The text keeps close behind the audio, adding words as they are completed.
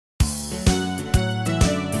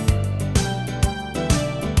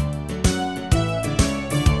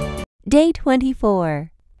Day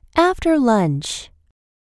 24. After lunch.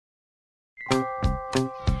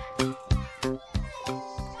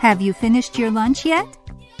 Have you finished your lunch yet?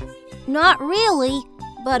 Not really,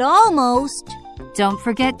 but almost. Don't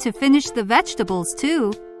forget to finish the vegetables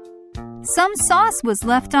too. Some sauce was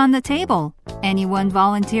left on the table. Anyone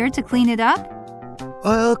volunteer to clean it up?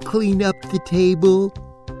 I'll clean up the table.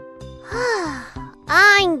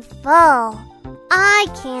 I'm full. I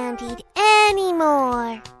can't eat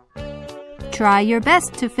anymore. Try your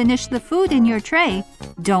best to finish the food in your tray.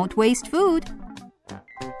 Don't waste food.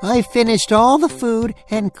 I finished all the food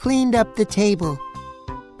and cleaned up the table.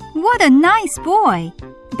 What a nice boy!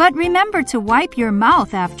 But remember to wipe your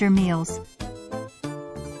mouth after meals.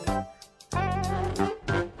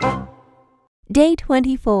 Day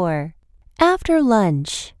 24. After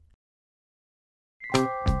lunch.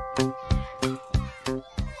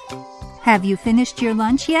 Have you finished your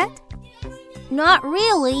lunch yet? Not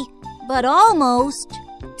really, but almost.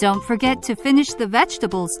 Don't forget to finish the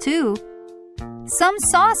vegetables too. Some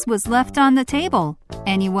sauce was left on the table.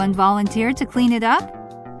 Anyone volunteer to clean it up?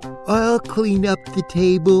 I'll clean up the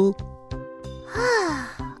table.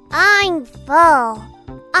 I'm full.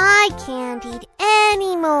 I can't eat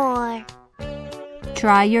anymore.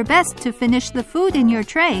 Try your best to finish the food in your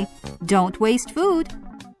tray. Don't waste food.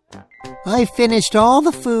 I finished all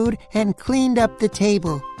the food and cleaned up the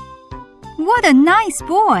table. What a nice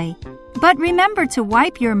boy! But remember to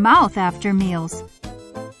wipe your mouth after meals.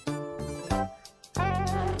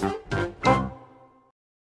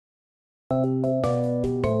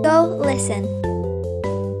 Go listen.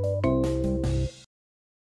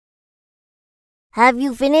 Have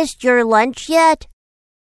you finished your lunch yet?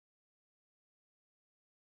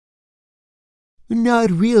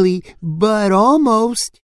 Not really, but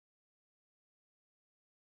almost.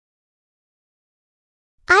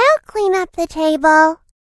 I'll clean up the table.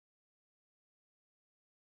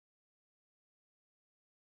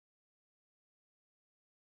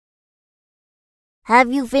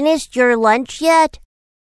 Have you finished your lunch yet?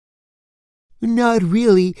 Not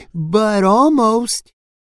really, but almost.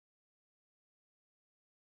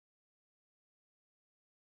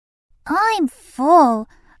 I'm full.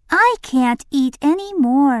 I can't eat any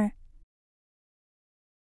more.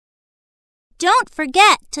 Don't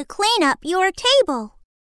forget to clean up your table.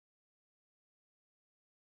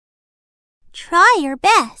 Try your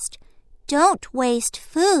best. Don't waste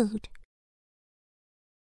food.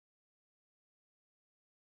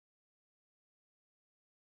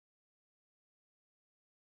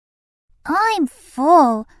 I'm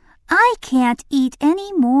full. I can't eat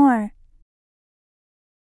any more.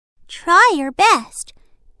 Try your best.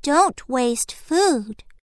 Don't waste food.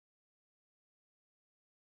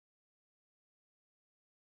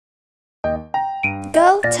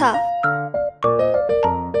 Go talk.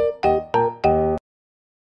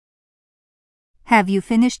 Have you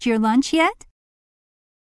finished your lunch yet?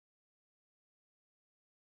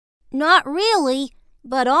 Not really,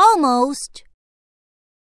 but almost.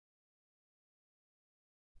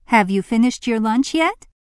 Have you finished your lunch yet?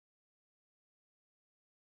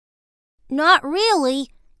 Not really,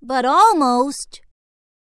 but almost.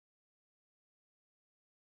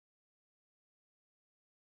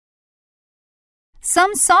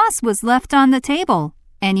 Some sauce was left on the table.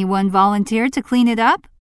 Anyone volunteer to clean it up?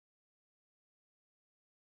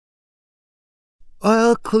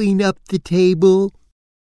 I'll clean up the table.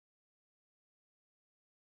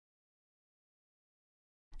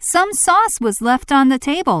 Some sauce was left on the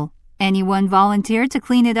table. Anyone volunteer to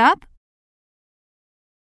clean it up?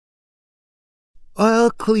 I'll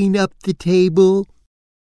clean up the table.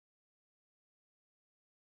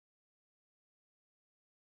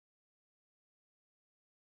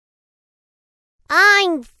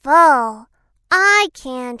 I'm full. I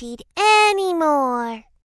can't eat anymore.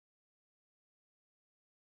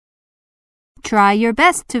 Try your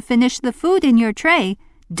best to finish the food in your tray.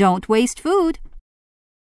 Don't waste food.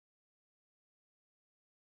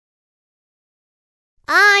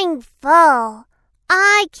 I'm full.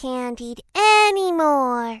 I can't eat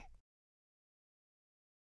anymore.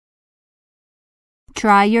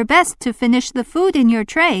 Try your best to finish the food in your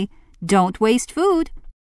tray. Don't waste food.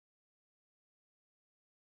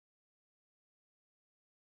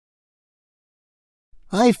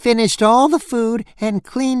 I finished all the food and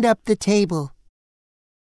cleaned up the table.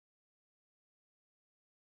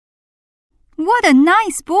 What a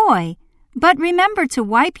nice boy! But remember to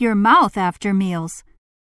wipe your mouth after meals.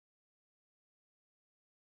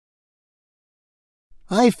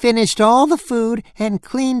 I finished all the food and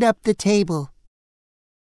cleaned up the table.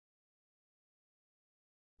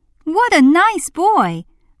 What a nice boy!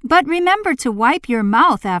 But remember to wipe your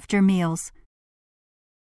mouth after meals.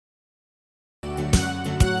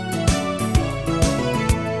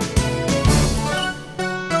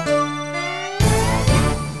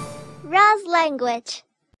 RASS Language.